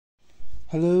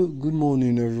Hello, good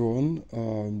morning, everyone.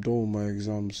 Done my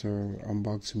exam, so I'm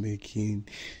back to making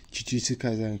Jujutsu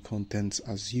Kaisen content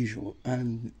as usual.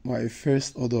 And my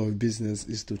first order of business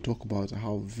is to talk about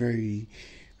how very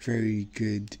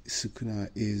good Sukuna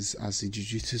is as a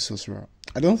Jujutsu Sorcerer.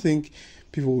 I don't think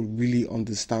people really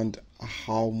understand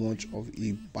how much of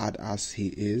a badass he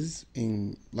is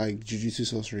in like Jujutsu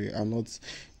Sorcery. I'm not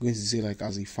going to say like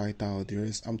as a fighter or the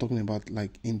rest. I'm talking about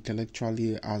like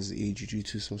intellectually as a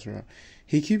Jujutsu Sorcerer.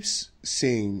 He keeps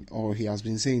saying, or he has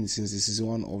been saying since the season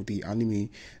one of the anime,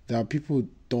 that people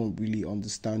don't really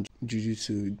understand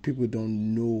Jujutsu. People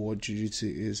don't know what Jujutsu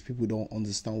is. People don't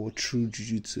understand what true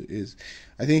Jujutsu is.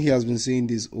 I think he has been saying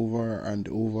this over and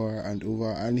over and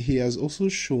over, and he has also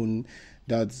shown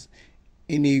that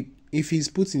if he's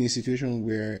put in a situation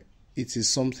where it is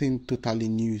something totally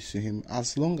new to him,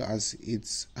 as long as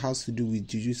it has to do with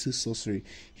Jujutsu Sorcery,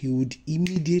 he would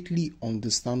immediately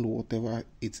understand whatever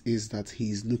it is that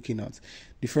he is looking at.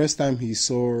 The first time he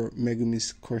saw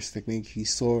Megumi's curse technique, he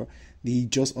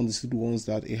just understood once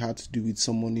that it had to do with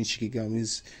summoning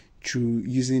Shikigamis through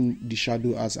using the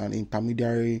shadow as an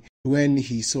intermediary. When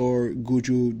he saw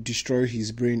Gojo destroy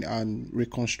his brain and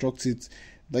reconstruct it,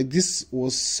 like this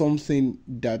was something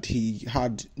that he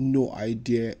had no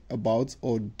idea about,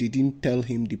 or they didn't tell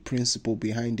him the principle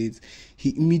behind it.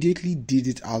 He immediately did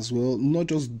it as well, not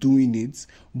just doing it,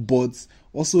 but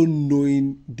also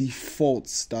knowing the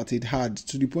faults that it had,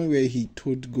 to the point where he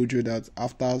told Gojo that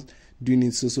after doing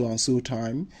it so and so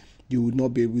time, you would not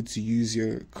be able to use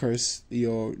your curse, you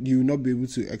will not be able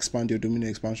to expand your dominion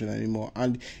expansion anymore.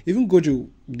 And even Gojo,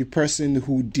 the person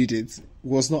who did it,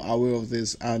 was not aware of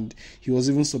this, and he was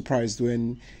even surprised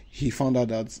when he found out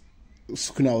that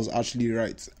Sukuna was actually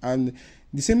right. And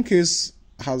the same case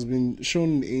has been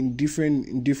shown in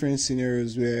different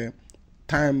scenarios where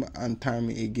time and time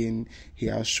again he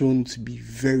has shown to be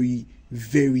very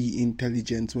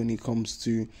intelligent when it comes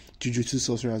to Jujutsu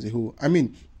Sorcerer as a whole. I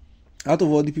mean, out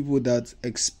of all the people that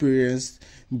experienced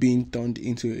being turned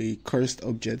into a cursed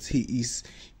object, he is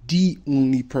the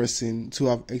only person to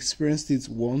have experienced it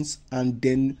once and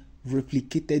then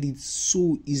replicated it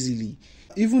so easily.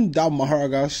 Even that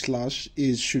Maharaga slash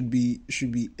should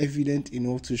be evident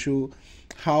enough to show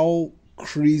how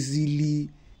crazily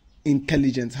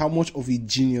intelligent, how much of a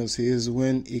genius he is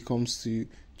when it comes to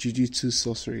Jujutsu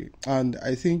Sorcery. And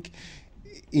I think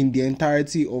in the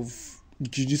entirety of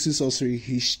Jujutsu Sorcery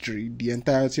history, the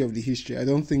entirety of the history, I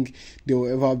don't think there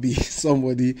will ever be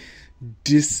somebody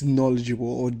this knowledgeable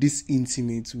or this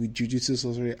intimate with Jujutsu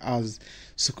Sorcery as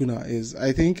Sukuna is.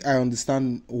 I think I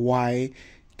understand why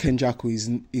Kenjaku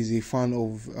is a fan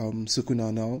of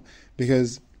Sukuna now,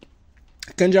 because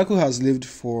Kenjaku has lived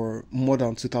for more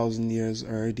than 2,000 years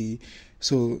already,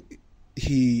 so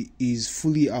he is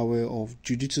fully aware of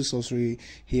Jujutsu Sorcery.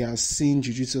 He has seen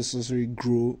Jujutsu Sorcery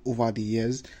grow over the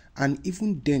years, and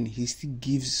even then he still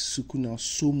gives Sukuna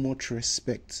so much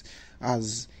respect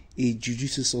as a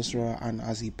Jujutsu Sorcerer and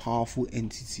as a powerful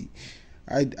entity.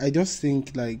 I just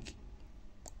think like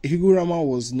Higurama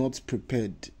was not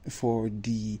prepared for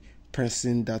the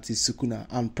person that is Sukuna,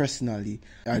 and personally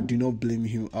I do not blame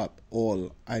him at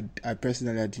all. I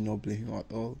personally do not blame him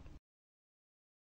at all.